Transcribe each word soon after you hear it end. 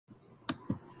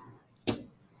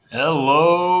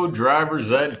Hello,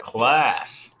 driver's ed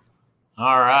class.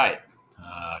 All right,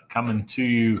 coming to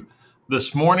you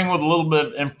this morning with a little bit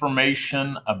of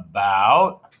information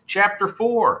about Chapter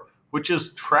 4, which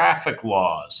is traffic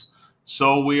laws.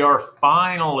 So we are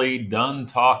finally done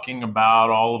talking about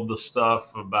all of the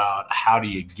stuff about how do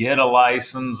you get a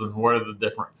license and what are the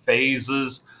different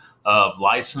phases of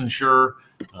licensure.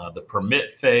 The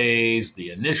permit phase,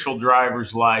 the initial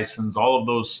driver's license, all of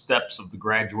those steps of the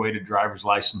graduated driver's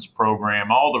license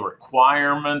program, all the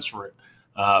requirements for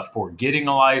getting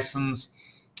a license,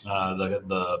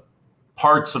 the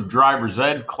parts of driver's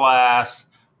ed class.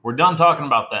 We're done talking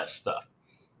about that stuff.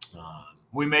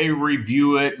 We may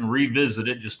review it and revisit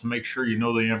it just to make sure you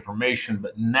know the information.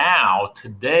 But now,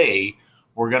 today,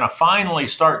 we're going to finally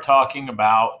start talking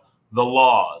about the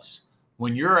laws.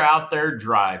 When you're out there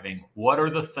driving, what are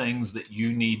the things that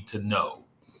you need to know?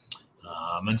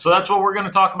 And so that's what we're going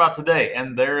to talk about today.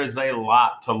 And there is a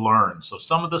lot to learn. So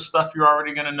some of this stuff you're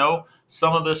already going to know.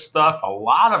 Some of this stuff, a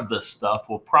lot of this stuff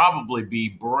will probably be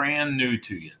brand new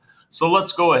to you. So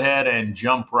let's go ahead and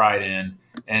jump right in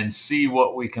and see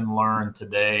what we can learn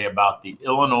today about the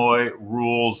Illinois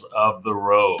rules of the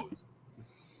road.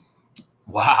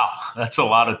 Wow, that's a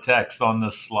lot of text on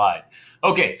this slide.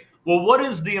 Okay. Well, what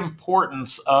is the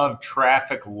importance of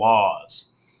traffic laws?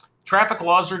 Traffic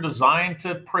laws are designed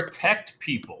to protect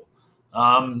people.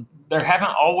 There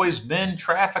haven't always been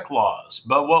traffic laws,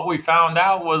 but what we found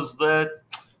out was that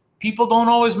people don't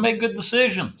always make good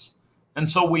decisions. And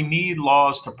so we need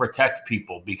laws to protect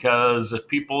people, because if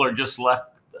people are just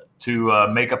left to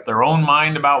make up their own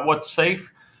mind about what's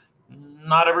safe,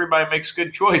 not everybody makes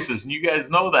good choices. And you guys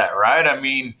know that, right? I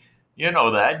mean, you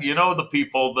know that. You know the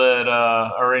people that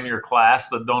are in your class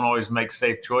that don't always make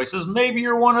safe choices. Maybe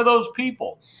you're one of those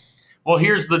people. Well,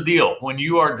 here's the deal. When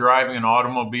you are driving an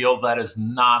automobile, that is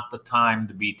not the time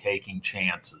to be taking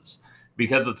chances,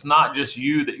 because it's not just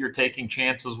you that you're taking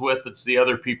chances with. It's the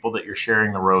other people that you're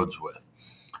sharing the roads with.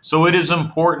 So it is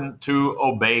important to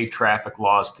obey traffic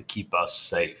laws to keep us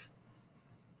safe.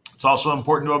 It's also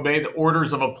important to obey the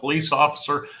orders of a police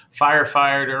officer,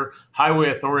 firefighter, highway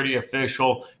authority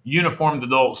official, uniformed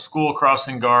adult, school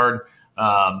crossing guard,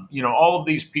 all of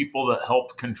these people that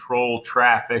help control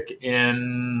traffic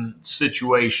in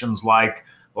situations like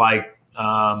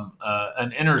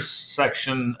an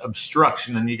intersection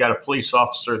obstruction, and you got a police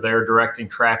officer there directing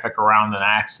traffic around an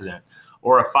accident,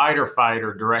 or a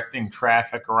fighter directing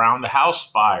traffic around a house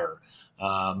fire.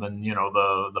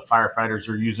 The firefighters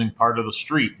are using part of the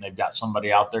street and they've got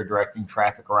somebody out there directing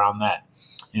traffic around that.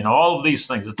 All of these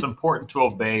things, it's important to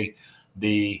obey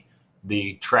the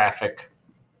traffic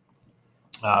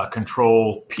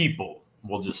control people,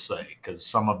 we'll just say, because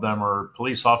some of them are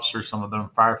police officers, some of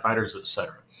them firefighters,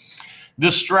 etc.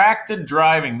 Distracted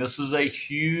driving. This is a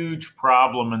huge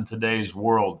problem in today's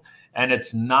world. And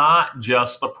it's not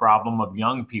just a problem of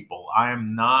young people. I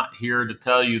am not here to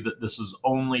tell you that this is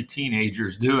only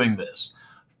teenagers doing this.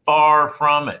 Far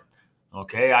from it.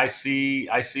 Okay, I see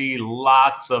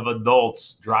lots of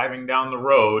adults driving down the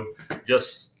road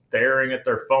just staring at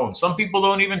their phone. Some people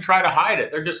don't even try to hide it.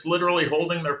 They're just literally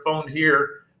holding their phone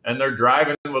here and they're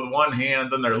driving with one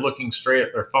hand and they're looking straight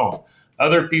at their phone.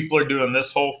 Other people are doing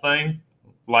this whole thing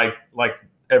like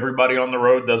everybody on the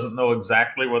road doesn't know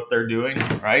exactly what they're doing,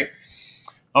 right?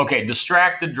 Okay,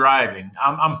 distracted driving.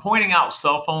 I'm pointing out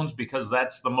cell phones because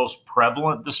that's the most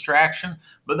prevalent distraction,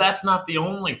 but that's not the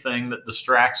only thing that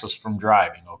distracts us from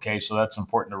driving, okay? So that's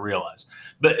important to realize.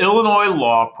 The Illinois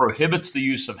law prohibits the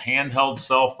use of handheld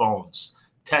cell phones,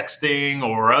 texting,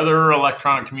 or other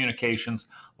electronic communications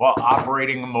while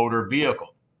operating a motor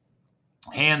vehicle.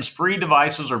 Hands-free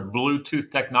devices or Bluetooth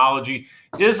technology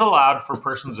is allowed for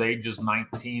persons ages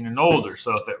 19 and older.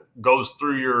 So if it goes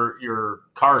through your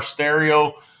car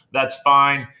stereo, that's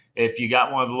fine. If you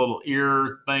got one of the little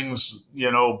ear things,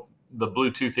 the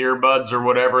Bluetooth earbuds or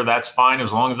whatever, that's fine.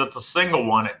 As long as it's a single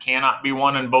one, it cannot be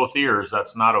one in both ears.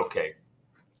 That's not okay.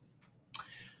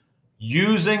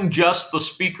 Using just the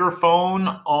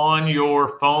speakerphone on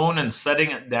your phone and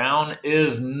setting it down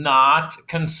is not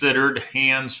considered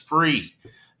hands-free.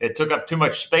 It took up too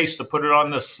much space to put it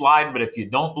on this slide, but if you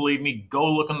don't believe me, go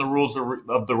look in the rules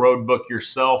of the road book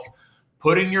yourself.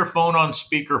 Putting your phone on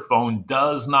speakerphone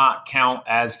does not count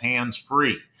as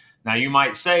hands-free. Now you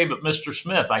might say, but Mr.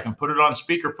 Smith, I can put it on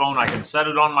speakerphone, I can set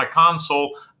it on my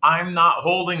console, I'm not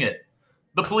holding it.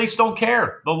 The police don't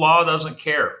care. The law doesn't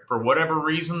care. For whatever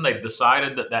reason, they've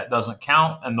decided that that doesn't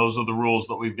count, and those are the rules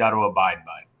that we've got to abide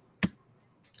by.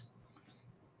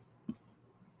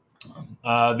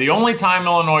 The only time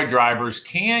Illinois drivers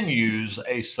can use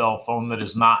a cell phone that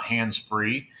is not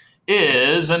hands-free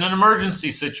is in an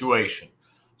emergency situation.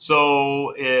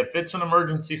 So if it's an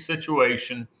emergency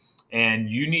situation and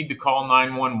you need to call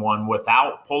 911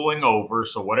 without pulling over,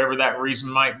 so whatever that reason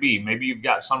might be, maybe you've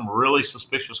got some really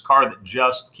suspicious car that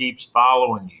just keeps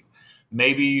following you.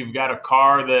 Maybe you've got a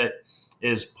car that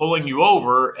is pulling you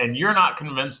over and you're not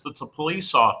convinced it's a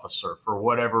police officer for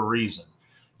whatever reason.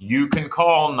 You can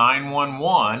call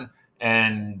 911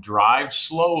 and drive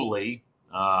slowly,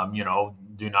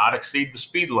 do not exceed the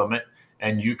speed limit,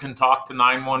 and you can talk to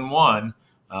 911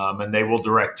 and they will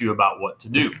direct you about what to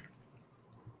do.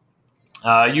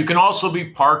 You can also be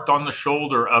parked on the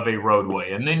shoulder of a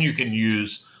roadway, and then you can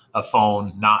use a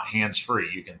phone, not hands-free.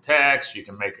 You can text, you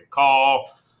can make a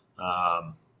call.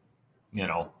 I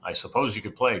suppose you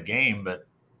could play a game, but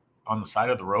on the side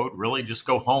of the road, really just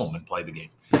go home and play the game.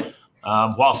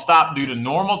 While stopped due to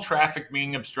normal traffic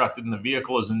being obstructed and the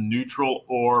vehicle is in neutral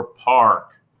or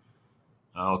park.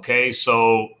 Okay,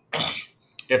 so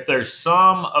if there's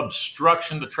some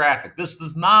obstruction to traffic, this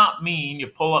does not mean you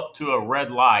pull up to a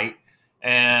red light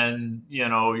and,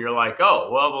 you're like, oh,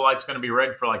 well, the light's going to be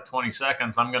red for like 20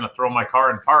 seconds. I'm going to throw my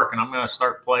car in park and I'm going to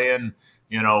start playing,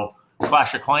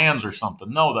 Clash of Clans or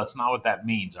something. No, that's not what that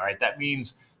means. All right. That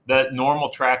means that normal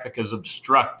traffic is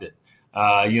obstructed.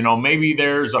 Maybe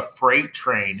there's a freight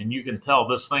train and you can tell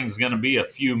this thing's going to be a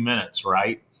few minutes,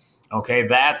 right? Okay.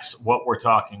 That's what we're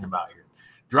talking about here.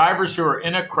 Drivers who are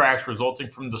in a crash resulting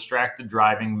from distracted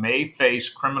driving may face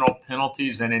criminal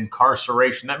penalties and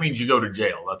incarceration. That means you go to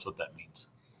jail. That's what that means.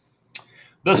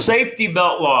 The safety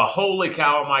belt law. Holy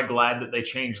cow, am I glad that they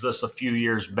changed this a few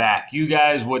years back. You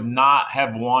guys would not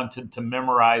have wanted to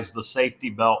memorize the safety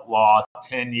belt law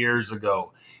 10 years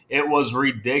ago. It was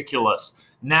ridiculous.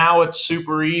 Now it's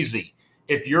super easy.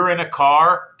 If you're in a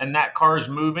car and that car is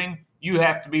moving, you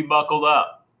have to be buckled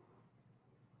up.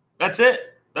 That's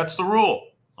it. That's the rule.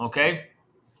 Okay.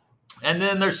 And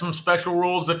then there's some special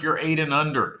rules if you're 8 and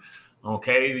under.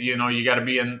 Okay. You got to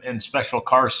be in special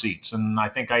car seats. And I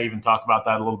think I even talk about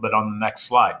that a little bit on the next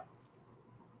slide.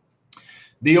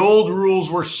 The old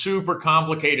rules were super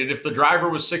complicated. If the driver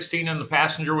was 16 and the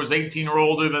passenger was 18 or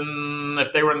older, then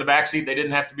if they were in the back seat, they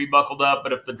didn't have to be buckled up.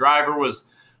 But if the driver was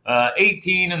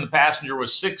 18 and the passenger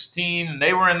was 16 and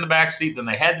they were in the back seat, then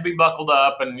they had to be buckled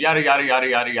up and yada, yada, yada,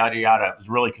 yada, yada, yada. It was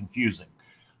really confusing.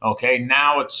 Okay,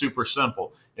 now it's super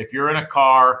simple. If you're in a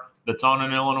car that's on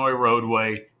an Illinois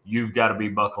roadway, you've got to be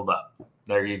buckled up.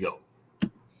 There you go.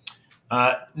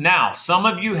 Now, some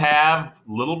of you have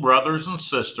little brothers and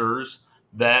sisters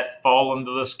that fall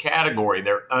into this category.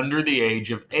 They're under the age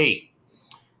of 8.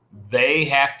 They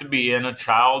have to be in a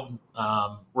child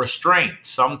restraint,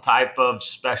 some type of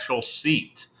special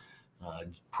seat.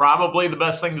 Probably the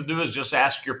best thing to do is just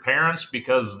ask your parents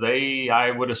because they,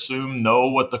 I would assume, know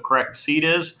what the correct seat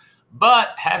is. But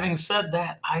having said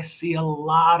that, I see a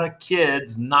lot of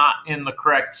kids not in the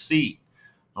correct seat.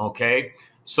 Okay,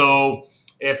 so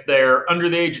if they're under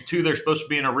the age of 2, they're supposed to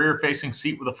be in a rear-facing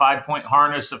seat with a 5-point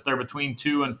harness. If they're between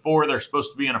 2 and 4, they're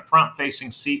supposed to be in a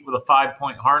front-facing seat with a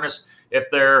 5-point harness.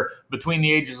 If they're between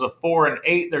the ages of 4 and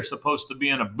 8, they're supposed to be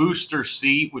in a booster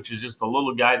seat, which is just a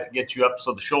little guy that gets you up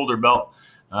so the shoulder belt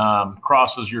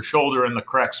crosses your shoulder in the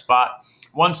correct spot.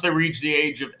 Once they reach the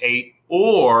age of 8,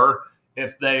 or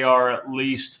if they are at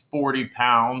least 40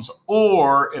 pounds,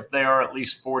 or if they are at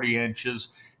least 40 inches,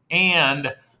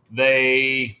 and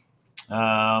they...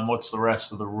 what's the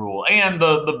rest of the rule? And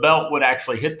the belt would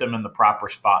actually hit them in the proper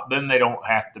spot. Then they don't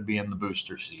have to be in the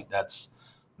booster seat. That's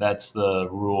the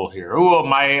rule here. Oh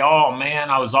man,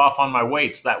 I was off on my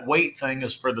weights. That weight thing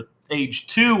is for the age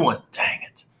 2 one. Dang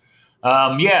it.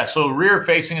 So rear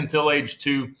facing until age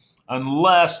 2,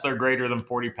 unless they're greater than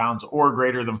 40 pounds or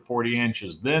greater than 40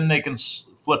 inches. Then they can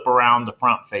flip around to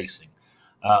front facing.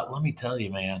 Let me tell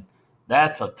you, man,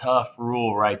 that's a tough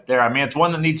rule right there. I mean, it's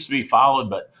one that needs to be followed,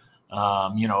 but a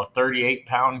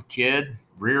 38-pound kid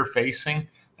rear facing,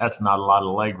 that's not a lot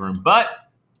of leg room, but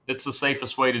it's the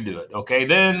safest way to do it. Okay.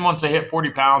 Then once they hit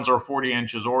 40 pounds or 40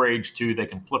 inches or age 2, they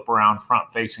can flip around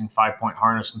front facing 5-point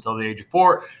harness until the age of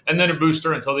 4, and then a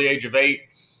booster until the age of 8.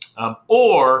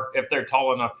 Or if they're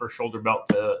tall enough for shoulder belt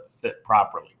to fit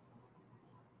properly.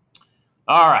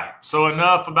 All right. So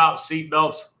enough about seat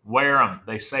belts. Wear them.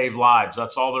 They save lives.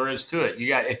 That's all there is to it.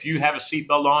 If you have a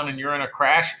seatbelt on and you're in a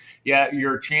crash,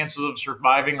 your chances of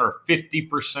surviving are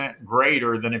 50%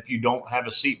 greater than if you don't have a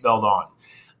seatbelt on.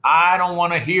 I don't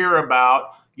want to hear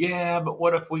about, but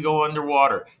what if we go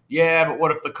underwater? But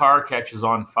what if the car catches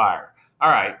on fire?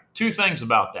 All right. 2 things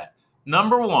about that.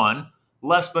 Number 1,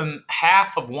 less than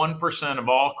half of 1% of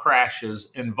all crashes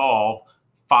involve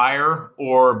fire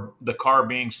or the car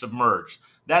being submerged.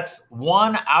 That's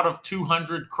 1 out of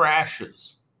 200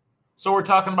 crashes. So we're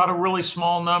talking about a really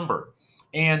small number.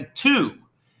 And two,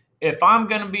 if I'm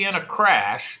going to be in a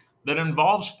crash that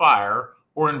involves fire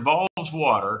or involves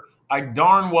water, I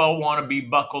darn well want to be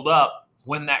buckled up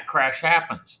when that crash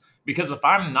happens. Because if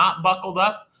I'm not buckled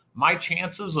up, my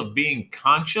chances of being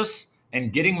conscious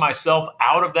and getting myself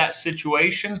out of that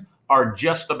situation are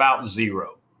just about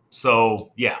zero.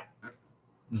 So yeah,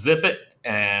 zip it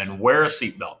and wear a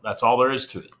seatbelt. That's all there is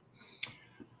to it.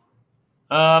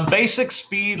 Basic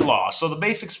speed law. So the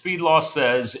basic speed law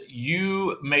says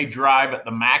you may drive at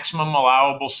the maximum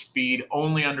allowable speed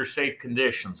only under safe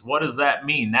conditions. What does that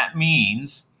mean? That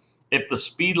means if the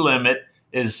speed limit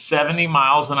is 70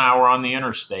 miles an hour on the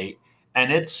interstate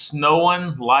and it's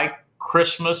snowing like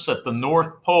Christmas at the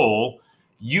North Pole,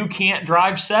 you can't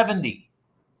drive 70.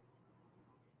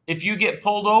 If you get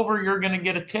pulled over, you're going to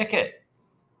get a ticket.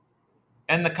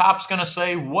 And the cop's going to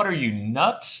say, "What are you,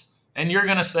 nuts?" And you're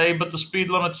going to say, "But the speed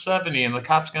limit's 70. And the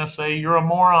cop's going to say, "You're a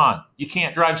moron. You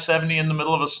can't drive 70 in the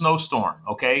middle of a snowstorm."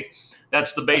 Okay?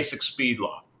 That's the basic speed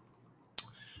law.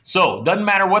 So it doesn't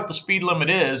matter what the speed limit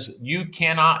is, you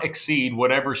cannot exceed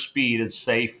whatever speed is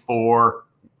safe for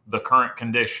the current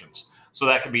conditions. So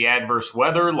that could be adverse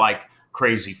weather like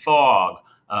crazy fog,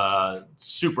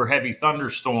 super heavy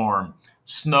thunderstorm,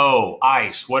 snow,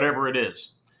 ice, whatever it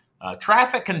is.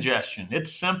 Traffic congestion,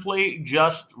 it's simply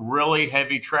just really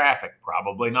heavy traffic.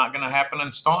 Probably not going to happen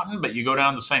in Staunton, but you go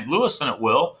down to St. Louis and it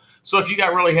will. So if you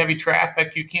got really heavy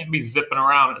traffic, you can't be zipping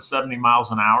around at 70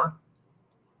 miles an hour.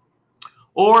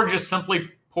 Or just simply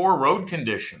poor road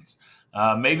conditions.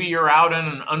 Maybe you're out in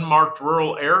an unmarked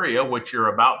rural area, which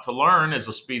you're about to learn is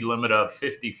a speed limit of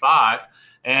 55,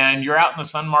 and you're out in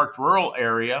this unmarked rural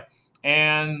area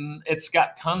and it's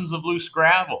got tons of loose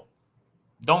gravel.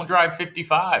 Don't drive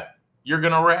 55. You're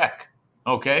going to wreck.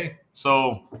 Okay?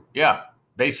 So, yeah,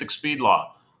 basic speed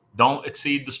law. Don't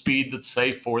exceed the speed that's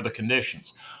safe for the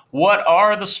conditions. What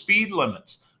are the speed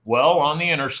limits? Well, on the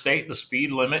interstate, the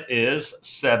speed limit is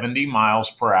 70 miles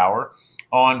per hour.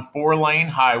 On 4-lane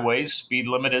highways, speed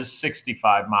limit is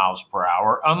 65 miles per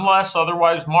hour, unless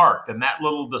otherwise marked. And that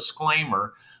little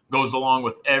disclaimer goes along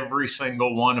with every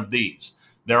single one of these.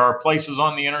 There are places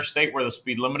on the interstate where the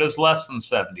speed limit is less than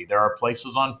 70. There are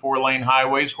places on 4-lane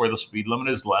highways where the speed limit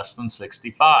is less than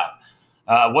 65.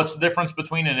 What's the difference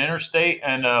between an interstate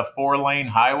and a 4-lane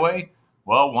highway?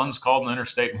 Well, one's called an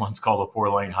interstate and one's called a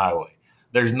 4-lane highway.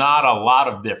 There's not a lot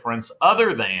of difference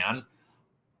other than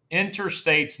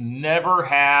interstates never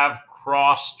have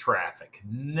cross traffic,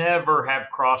 never have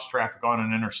cross traffic on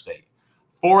an interstate.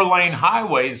 4-lane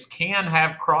highways can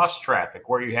have cross traffic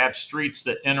where you have streets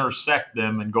that intersect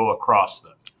them and go across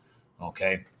them.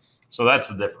 Okay, so that's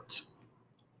the difference.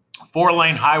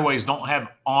 4-lane highways don't have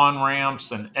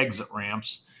on-ramps and exit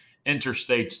ramps.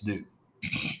 Interstates do.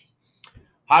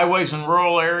 Highways in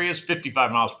rural areas,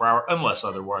 55 miles per hour, unless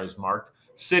otherwise marked.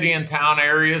 City and town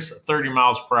areas, 30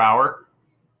 miles per hour,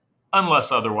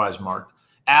 unless otherwise marked.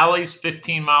 Alleys,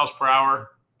 15 miles per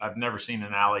hour. I've never seen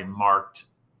an alley marked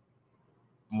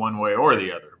one way or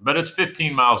the other, but it's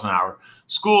 15 miles an hour.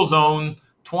 School zone,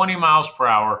 20 miles per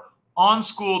hour on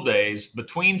school days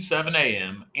between 7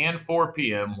 a.m. and 4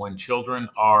 p.m. when children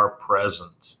are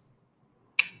present.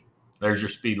 There's your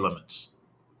speed limits.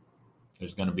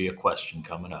 There's going to be a question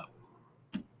coming up.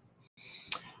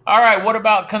 All right, what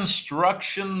about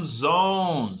construction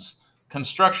zones?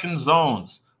 Construction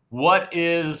zones. What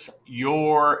is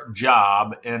your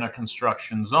job in a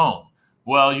construction zone?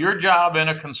 Well, your job in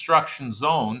a construction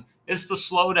zone is to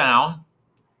slow down,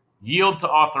 yield to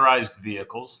authorized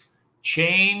vehicles,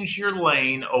 change your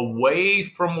lane away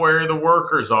from where the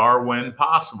workers are when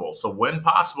possible. So when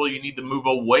possible, you need to move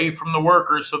away from the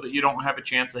workers so that you don't have a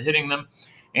chance of hitting them,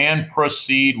 and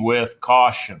proceed with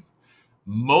caution.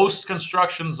 Most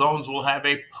construction zones will have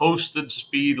a posted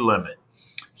speed limit.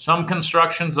 Some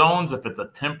construction zones, if it's a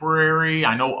temporary,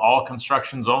 I know all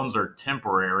construction zones are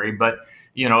temporary, but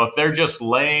if they're just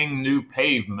laying new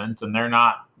pavement and they're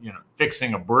not,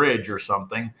 fixing a bridge or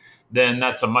something, then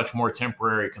that's a much more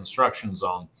temporary construction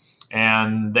zone.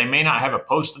 And they may not have a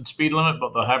posted speed limit,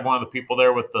 but they'll have one of the people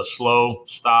there with the slow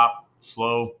stop,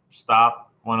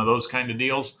 one of those kind of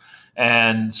deals.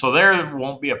 And so there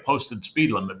won't be a posted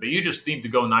speed limit, but you just need to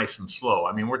go nice and slow.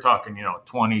 I mean, we're talking,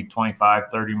 20, 25,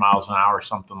 30 miles an hour,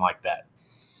 something like that.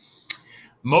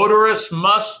 Motorists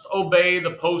must obey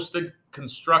the posted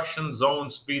construction zone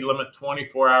speed limit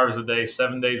 24 hours a day,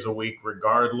 7 days a week,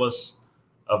 regardless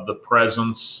of the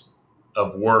presence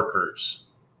of workers.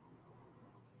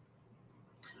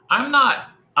 I'm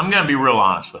going to be real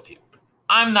honest with you.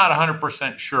 I'm not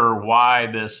 100% sure why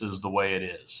this is the way it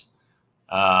is.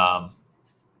 But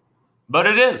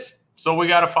it is. So we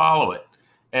got to follow it.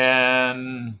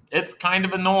 And it's kind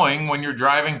of annoying when you're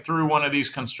driving through one of these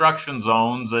construction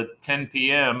zones at 10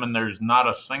 p.m. and there's not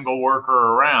a single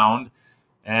worker around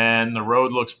and the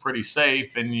road looks pretty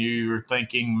safe and you're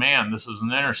thinking, man, this is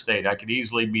an interstate. I could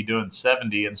easily be doing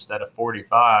 70 instead of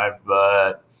 45,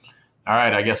 but all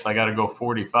right, I guess I got to go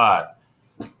 45.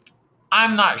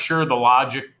 I'm not sure the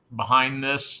logic behind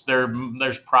this.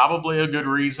 There's probably a good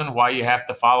reason why you have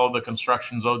to follow the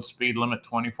construction zone speed limit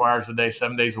 24 hours a day,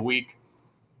 7 days a week.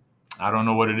 I don't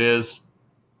know what it is,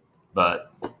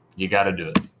 but you got to do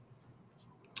it.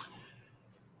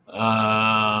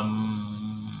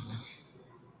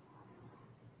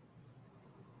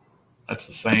 That's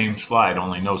the same slide,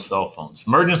 only no cell phones.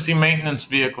 Emergency maintenance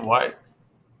vehicle, why?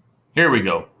 Here we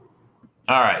go.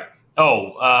 All right.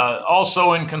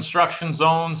 Also in construction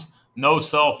zones, no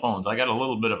cell phones. I got a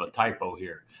little bit of a typo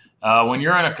here. When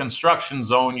you're in a construction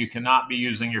zone, you cannot be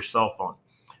using your cell phone.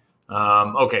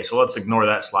 Okay, so let's ignore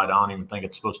that slide. I don't even think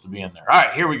it's supposed to be in there. All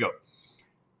right, here we go.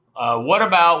 What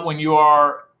about when you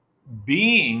are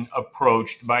being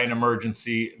approached by an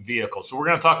emergency vehicle? So we're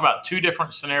going to talk about two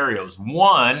different scenarios.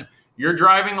 One, you're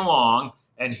driving along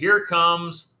and here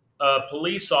comes a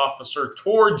police officer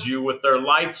towards you with their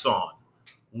lights on.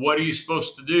 What are you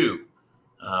supposed to do?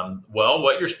 Well,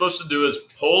 what you're supposed to do is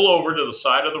pull over to the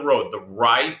side of the road, the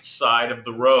right side of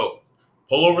the road.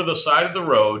 Pull over the side of the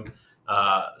road.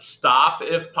 Stop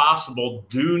if possible.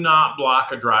 Do not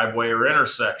block a driveway or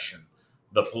intersection.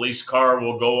 The police car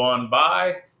will go on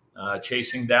by,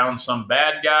 chasing down some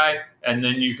bad guy, and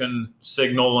then you can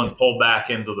signal and pull back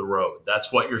into the road.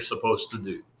 That's what you're supposed to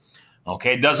do.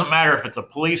 Okay, it doesn't matter if it's a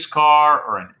police car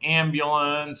or an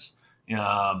ambulance,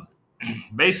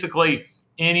 basically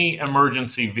any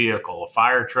emergency vehicle, a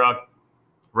fire truck,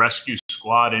 rescue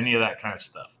squad, any of that kind of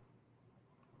stuff.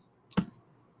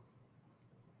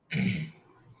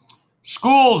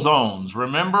 School zones.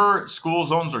 Remember, school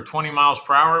zones are 20 miles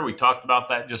per hour. We talked about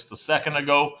that just a second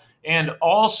ago. And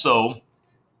also,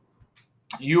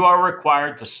 you are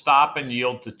required to stop and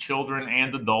yield to children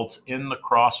and adults in the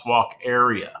crosswalk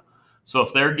area. So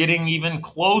if they're getting even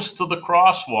close to the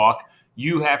crosswalk,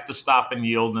 you have to stop and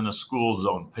yield in a school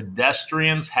zone.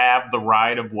 Pedestrians have the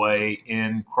right of way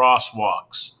in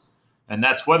crosswalks. And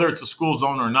that's whether it's a school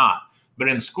zone or not. But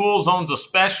in school zones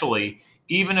especially,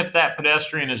 even if that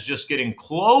pedestrian is just getting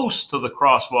close to the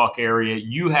crosswalk area,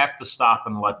 you have to stop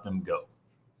and let them go.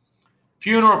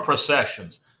 Funeral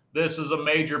processions. This is a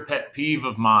major pet peeve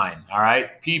of mine. All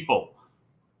right, people,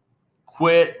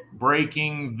 quit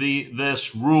breaking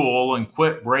this rule and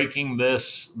quit breaking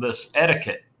this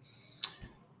etiquette.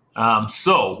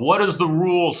 So what does the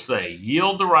rule say?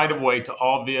 Yield the right of way to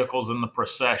all vehicles in the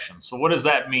procession. So what does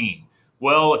that mean?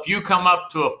 Well, if you come up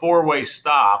to a four-way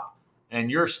stop and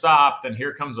you're stopped and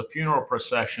here comes a funeral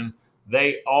procession,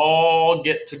 they all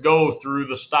get to go through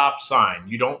the stop sign.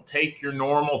 You don't take your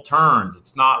normal turns.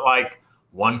 It's not like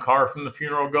one car from the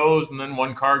funeral goes and then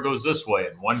one car goes this way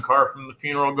and one car from the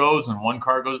funeral goes and one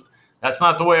car goes. That's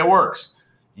not the way it works.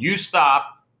 You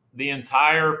stop, the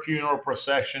entire funeral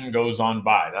procession goes on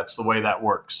by. That's the way that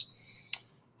works.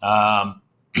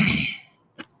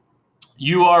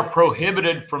 You are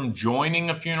prohibited from joining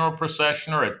a funeral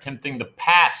procession or attempting to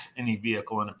pass any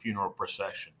vehicle in a funeral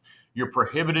procession. You're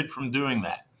prohibited from doing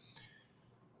that.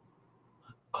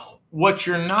 What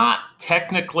you're not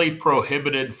technically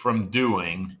prohibited from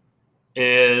doing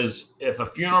is if a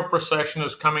funeral procession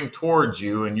is coming towards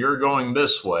you and you're going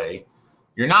this way,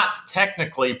 you're not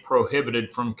technically prohibited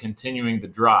from continuing to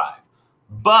drive.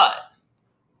 But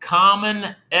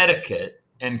common etiquette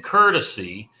and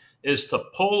courtesy is to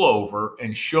pull over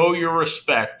and show your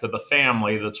respect to the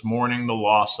family that's mourning the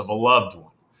loss of a loved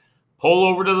one. Pull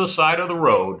over to the side of the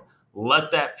road, let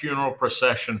that funeral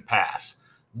procession pass.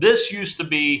 This used to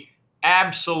be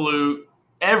absolute,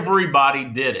 everybody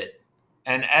did it.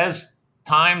 And as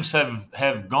times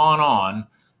have gone on,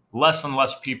 less and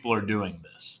less people are doing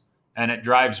this. And it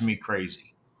drives me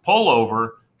crazy. Pull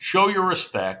over, show your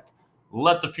respect,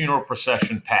 let the funeral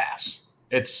procession pass.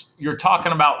 You're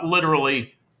talking about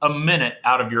literally a minute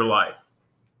out of your life.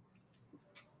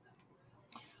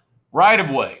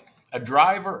 Right-of-way, a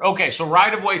driver. Okay, so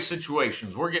right-of-way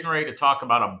situations. We're getting ready to talk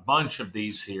about a bunch of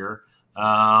these here.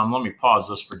 Let me pause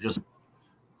this for just.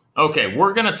 Okay,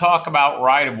 we're going to talk about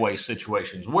right-of-way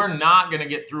situations. We're not going to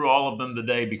get through all of them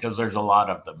today because there's a lot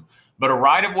of them. But a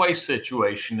right-of-way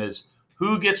situation is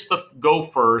who gets to go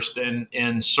first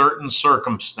in certain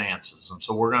circumstances. And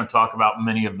so we're going to talk about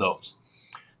many of those.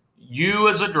 You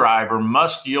as a driver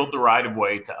must yield the right of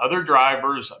way to other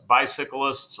drivers,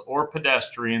 bicyclists, or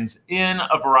pedestrians in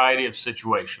a variety of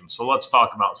situations. So let's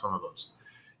talk about some of those.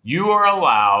 You are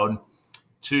allowed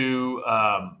to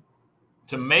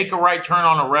to make a right turn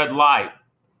on a red light,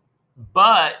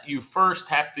 but you first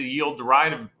have to yield the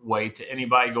right of way to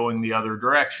anybody going the other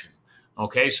direction.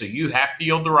 Okay, so you have to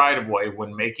yield the right of way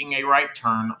when making a right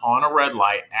turn on a red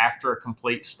light after a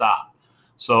complete stop.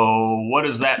 So what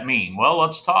does that mean? Well,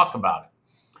 let's talk about it.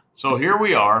 So here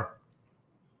we are.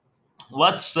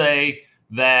 Let's say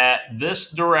that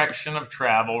this direction of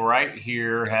travel right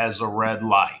here has a red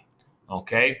light.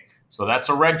 Okay, so that's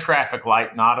a red traffic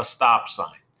light, not a stop sign.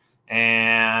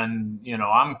 And, you know,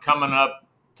 I'm coming up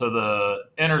to the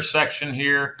intersection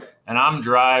here and I'm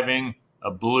driving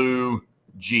a blue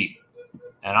Jeep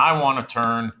and I want to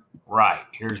turn right.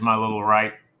 Here's my little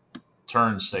right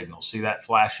turn signal. See that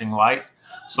flashing light?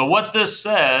 So what this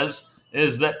says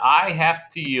is that I have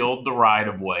to yield the right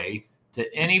of way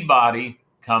to anybody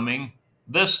coming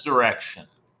this direction.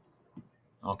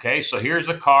 Okay, so here's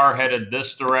a car headed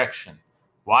this direction.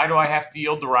 Why do I have to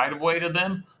yield the right of way to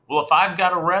them? Well, if I've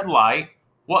got a red light,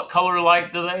 what color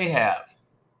light do they have?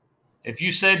 If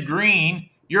you said green,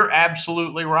 you're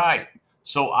absolutely right.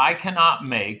 So I cannot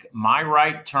make my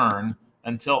right turn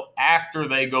until after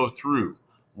they go through.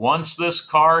 Once this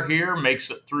car here makes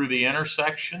it through the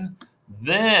intersection,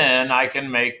 then I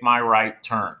can make my right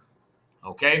turn.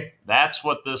 Okay, that's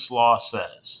what this law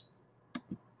says.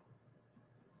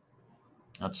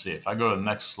 Let's see, if I go to the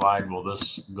next slide, will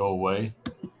this go away?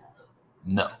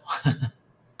 No.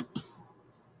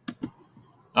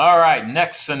 All right,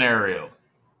 next scenario.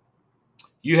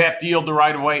 You have to yield the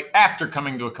right of way after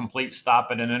coming to a complete stop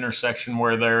at an intersection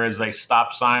where there is a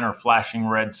stop sign or flashing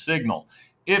red signal.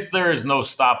 If there is no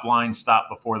stop line, stop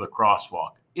before the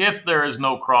crosswalk. If there is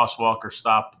no crosswalk or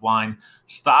stop line,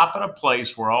 stop at a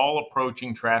place where all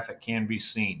approaching traffic can be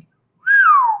seen.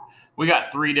 We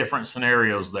got 3 different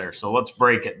scenarios there, so let's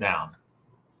break it down.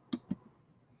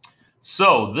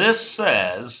 So this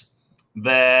says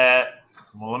that,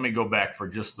 well, let me go back for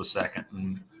just a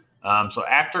second. So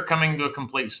after coming to a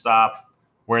complete stop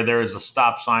where there is a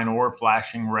stop sign or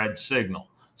flashing red signal.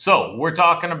 So we're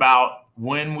talking about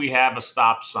when we have a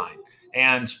stop sign.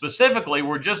 And specifically,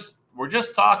 we're just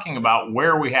talking about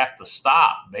where we have to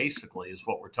stop, basically, is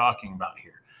what we're talking about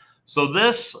here. So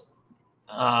this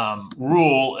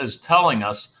rule is telling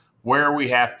us where we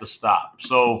have to stop.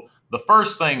 So the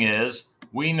first thing is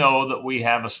we know that we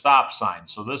have a stop sign.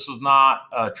 So this is not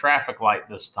a traffic light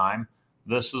this time.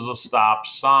 This is a stop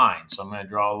sign. So I'm going to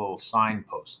draw a little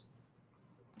signpost.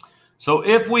 So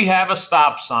if we have a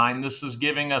stop sign, this is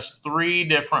giving us 3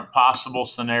 different possible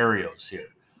scenarios here.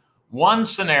 One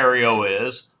scenario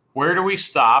is, where do we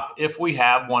stop if we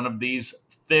have one of these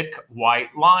thick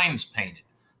white lines painted?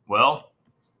 Well,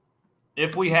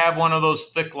 if we have one of those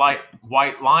thick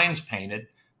white lines painted,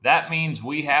 that means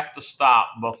we have to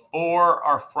stop before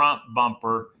our front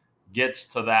bumper gets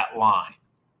to that line.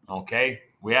 Okay?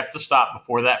 We have to stop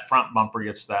before that front bumper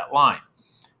gets to that line.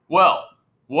 Well,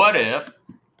 what if,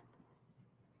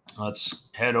 let's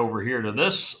head over here to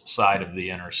this side of the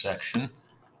intersection.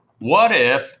 What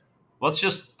if, let's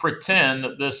just pretend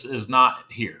that this is not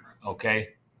here, okay?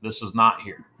 This is not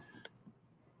here.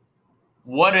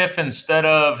 What if instead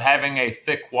of having a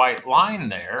thick white line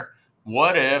there,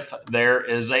 what if there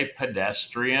is a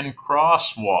pedestrian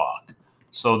crosswalk?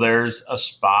 So there's a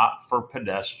spot for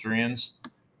pedestrians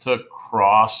to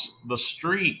cross the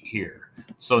street here.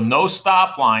 So no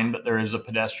stop line, but there is a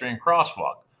pedestrian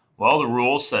crosswalk. Well, the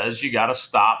rule says you got to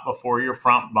stop before your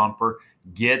front bumper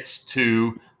gets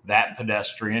to that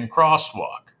pedestrian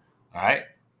crosswalk. All right.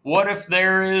 What if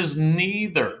there is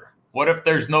neither? What if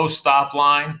there's no stop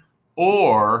line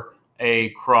or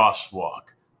a crosswalk?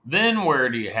 Then where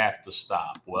do you have to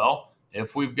stop? Well,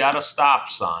 if we've got a stop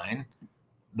sign,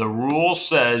 the rule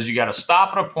says you got to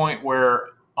stop at a point where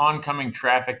oncoming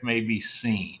traffic may be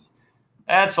seen.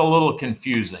 That's a little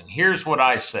confusing. Here's what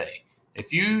I say.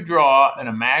 If you draw an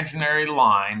imaginary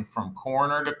line from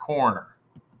corner to corner,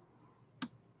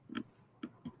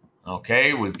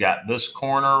 okay, we've got this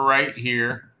corner right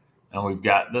here, and we've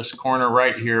got this corner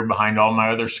right here behind all my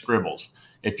other scribbles.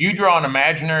 If you draw an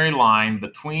imaginary line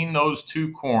between those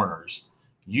 2 corners,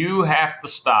 you have to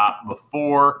stop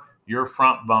before your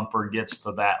front bumper gets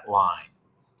to that line.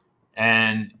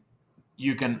 And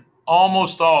you can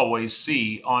almost always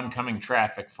see oncoming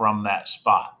traffic from that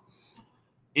spot.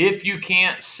 If you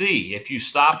can't see, if you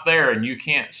stop there and you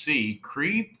can't see,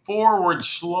 creep forward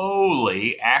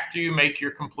slowly after you make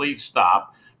your complete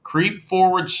stop. Creep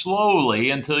forward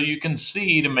slowly until you can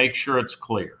see to make sure it's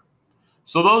clear.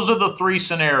 So those are the 3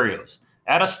 scenarios.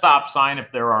 At a stop sign,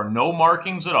 if there are no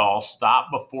markings at all, stop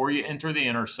before you enter the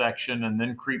intersection and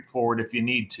then creep forward if you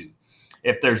need to.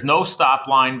 If there's no stop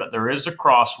line, but there is a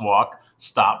crosswalk,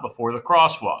 stop before the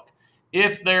crosswalk.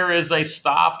 If there is a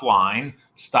stop line,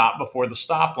 stop before the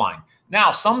stop line.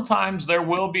 Now, sometimes there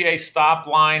will be a stop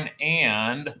line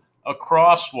and a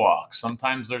crosswalk.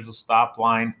 Sometimes there's a stop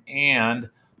line and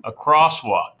a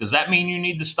crosswalk. Does that mean you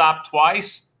need to stop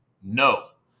twice? No.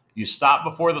 You stop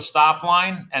before the stop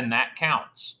line and that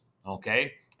counts,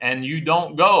 okay? And you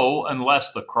don't go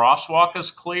unless the crosswalk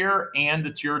is clear and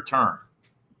it's your turn.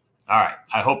 All right,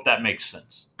 I hope that makes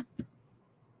sense.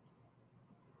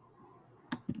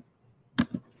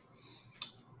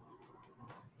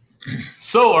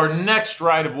 So our next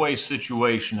right-of-way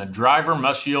situation, a driver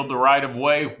must yield the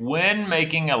right-of-way when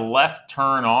making a left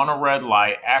turn on a red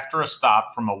light after a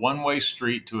stop from a one-way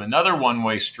street to another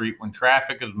one-way street when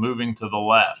traffic is moving to the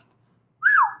left.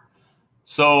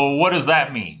 So what does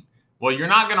that mean? Well, you're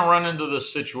not going to run into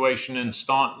this situation in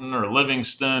Staunton or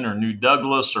Livingston or New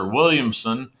Douglas or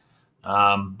Williamson,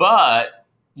 but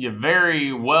you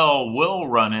very well will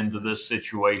run into this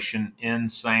situation in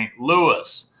St.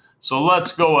 Louis. So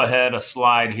let's go ahead a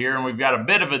slide here, and we've got a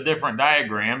bit of a different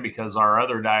diagram because our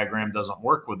other diagram doesn't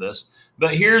work with this.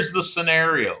 But here's the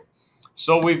scenario.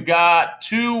 So we've got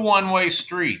two one-way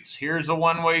streets. Here's a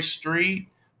one-way street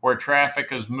where traffic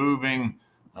is moving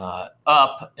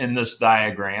up in this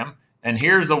diagram. And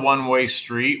here's a one-way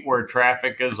street where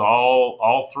traffic is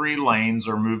all three lanes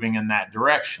are moving in that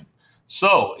direction.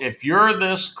 So if you're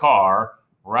this car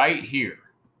right here,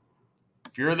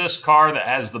 if you're this car that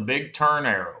has the big turn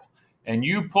arrow, and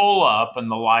you pull up and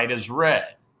the light is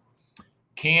red,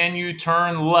 can you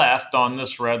turn left on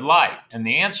this red light? And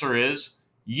the answer is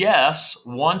yes,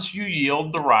 once you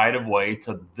yield the right of way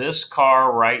to this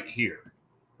car right here.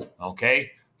 Okay,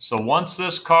 so once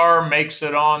this car makes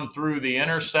it on through the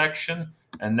intersection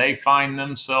and they find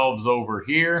themselves over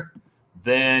here,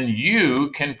 then you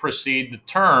can proceed to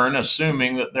turn,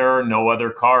 assuming that there are no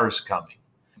other cars coming.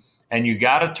 And you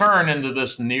got to turn into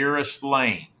this nearest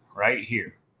lane right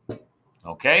here.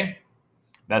 Okay,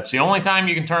 that's the only time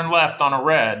you can turn left on a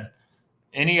red.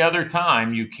 Any other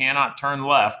time you cannot turn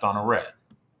left on a red.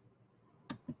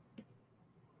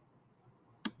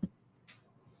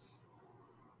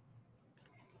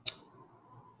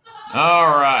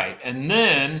 All right, and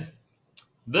then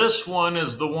this one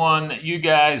is the one that you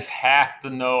guys have to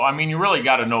know. I mean, you really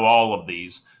got to know all of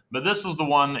these, but this is the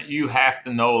one that you have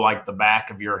to know like the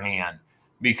back of your hand,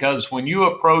 because when you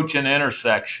approach an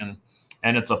intersection,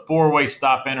 and it's a four-way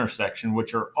stop intersection,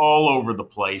 which are all over the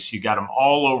place. You got them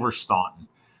all over Staunton.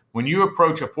 When you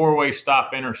approach a four-way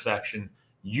stop intersection,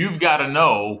 you've got to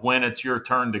know when it's your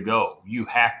turn to go. You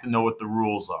have to know what the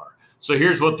rules are. So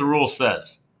here's what the rule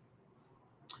says.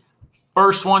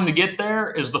 First one to get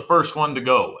there is the first one to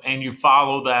go, and you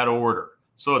follow that order.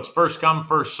 So it's first come,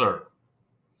 first serve.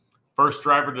 First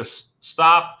driver to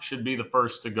stop should be the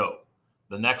first to go.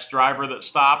 The next driver that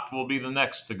stopped will be the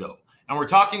next to go. And we're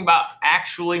talking about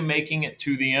actually making it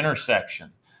to the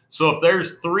intersection. So if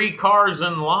there's three cars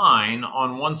in line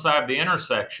on one side of the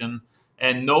intersection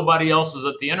and nobody else is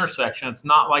at the intersection, it's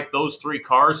not like those three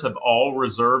cars have all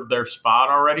reserved their spot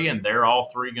already and they're all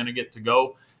three going to get to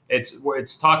go.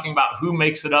 It's talking about who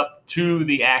makes it up to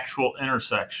the actual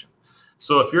intersection.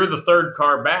 So if you're the third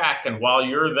car back and while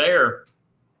you're there,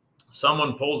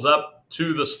 someone pulls up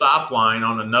to the stop line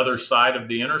on another side of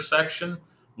the intersection,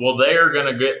 well, they are going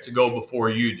to get to go before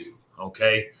you do,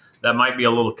 okay? That might be a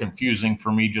little confusing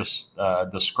for me just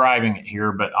describing it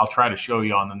here, but I'll try to show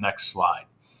you on the next slide.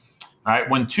 All right,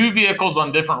 when two vehicles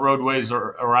on different roadways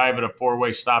arrive at a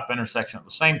four-way stop intersection at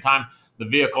the same time, the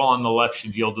vehicle on the left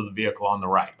should yield to the vehicle on the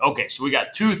right. Okay, so we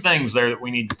got two things there that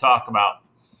we need to talk about.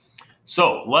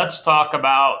 So let's talk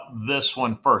about this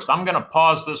one first. I'm going to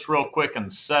pause this real quick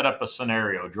and set up a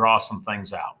scenario, draw some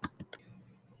things out.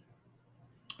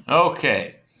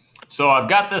 Okay. So I've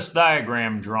got this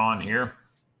diagram drawn here,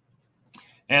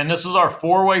 and this is our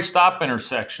four-way stop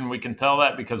intersection. We can tell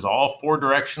that because all four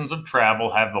directions of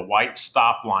travel have the white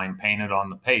stop line painted on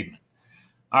the pavement.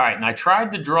 All right, and I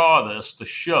tried to draw this to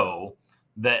show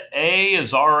that A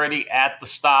is already at the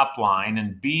stop line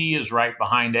and B is right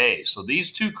behind A. So these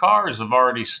two cars have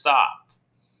already stopped.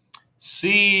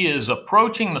 C is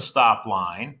approaching the stop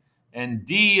line, and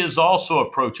D is also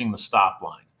approaching the stop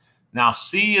line. Now,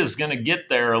 C is going to get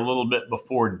there a little bit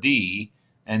before D,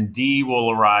 and D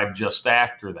will arrive just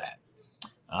after that.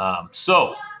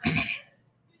 So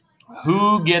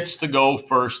who gets to go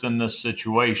first in this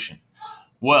situation?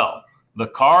 Well, the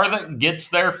car that gets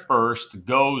there first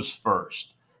goes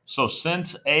first. So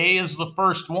since A is the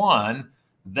first one,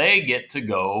 they get to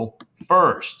go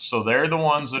first. So they're the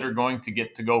ones that are going to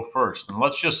get to go first. And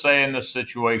let's just say in this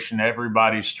situation,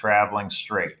 everybody's traveling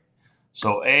straight.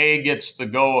 So A gets to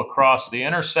go across the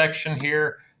intersection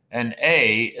here, and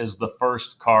A is the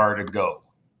first car to go.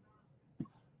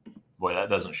 Boy, that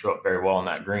doesn't show up very well in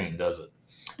that green, does it?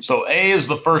 So A is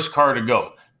the first car to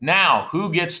go. Now,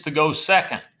 who gets to go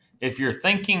second? If you're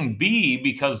thinking B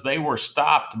because they were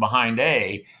stopped behind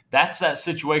A, that's that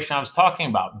situation I was talking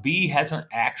about. B hasn't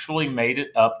actually made it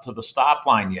up to the stop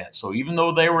line yet. So even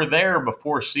though they were there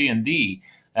before C and D,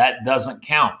 that doesn't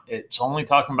count. It's only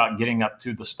talking about getting up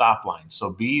to the stop line.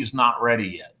 So B's not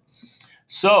ready yet.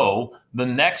 So the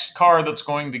next car that's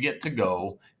going to get to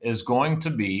go is going to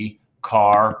be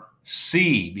car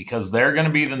C, because they're going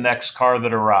to be the next car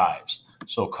that arrives.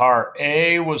 So car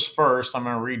A was first. I'm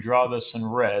going to redraw this in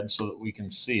red so that we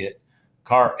can see it.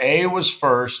 Car A was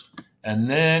first, and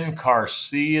then car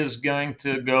C is going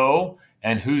to go.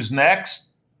 And who's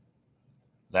next?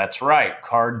 That's right.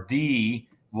 Car D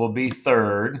will be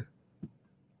third.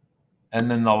 And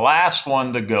then the last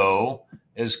one to go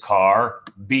is car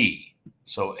B.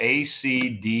 So A, C,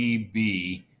 D,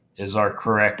 B is our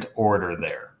correct order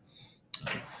there.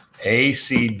 A,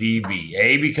 C, D, B.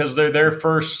 A because they're there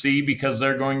first, C because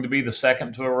they're going to be the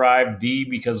second to arrive, D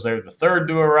because they're the third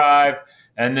to arrive,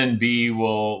 and then B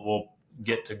will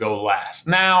get to go last.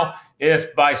 Now,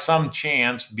 if by some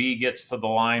chance B gets to the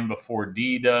line before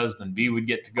D does, then B would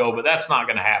get to go, but that's not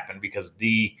going to happen because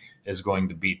D is going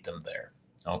to beat them there.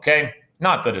 Okay?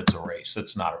 Not that it's a race.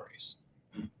 It's not a race.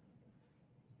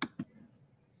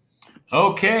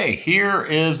 Okay, here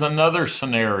is another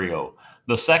scenario.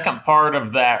 The second part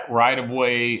of that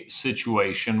right-of-way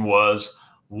situation was,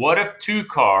 what if two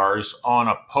cars on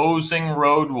opposing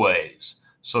roadways?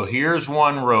 So here's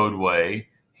one roadway,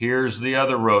 here's the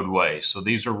other roadway. So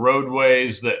these are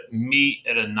roadways that meet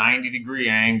at a 90-degree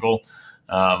angle.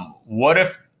 What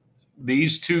if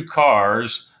these two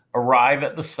cars arrive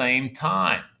at the same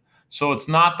time? So it's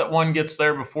not that one gets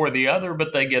there before the other,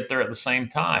 but they get there at the same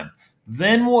time.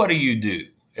 Then what do?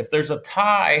 If there's a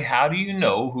tie, how do you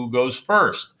know who goes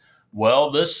first?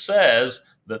 Well, this says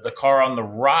that the car on the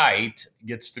right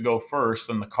gets to go first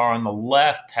and the car on the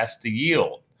left has to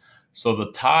yield. So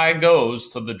the tie goes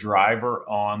to the driver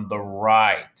on the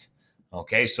right.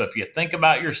 Okay, so if you think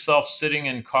about yourself sitting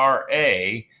in car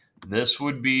A, this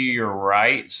would be your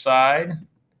right side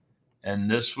and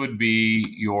this would be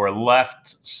your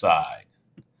left side.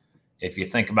 If you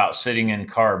think about sitting in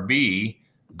car B,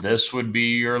 this would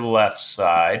be your left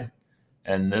side,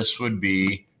 and this would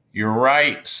be your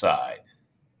right side.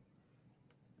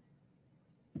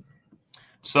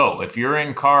 So if you're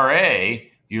in car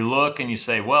A, you look and you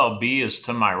say, well, B is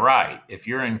to my right. If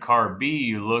you're in car B,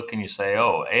 you look and you say,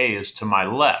 oh, A is to my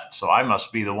left, so I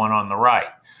must be the one on the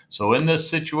right. So in this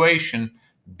situation,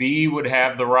 B would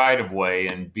have the right-of-way,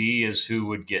 and B is who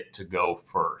would get to go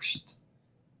first.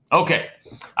 Okay,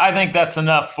 I think that's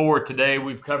enough for today.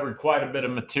 We've covered quite a bit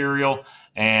of material,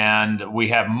 and we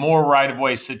have more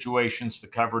right-of-way situations to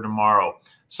cover tomorrow.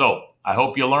 So I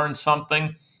hope you learned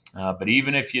something, but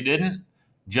even if you didn't,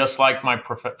 just like my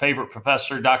favorite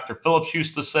professor, Dr. Phillips,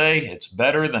 used to say, it's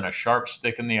better than a sharp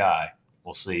stick in the eye.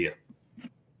 We'll see you.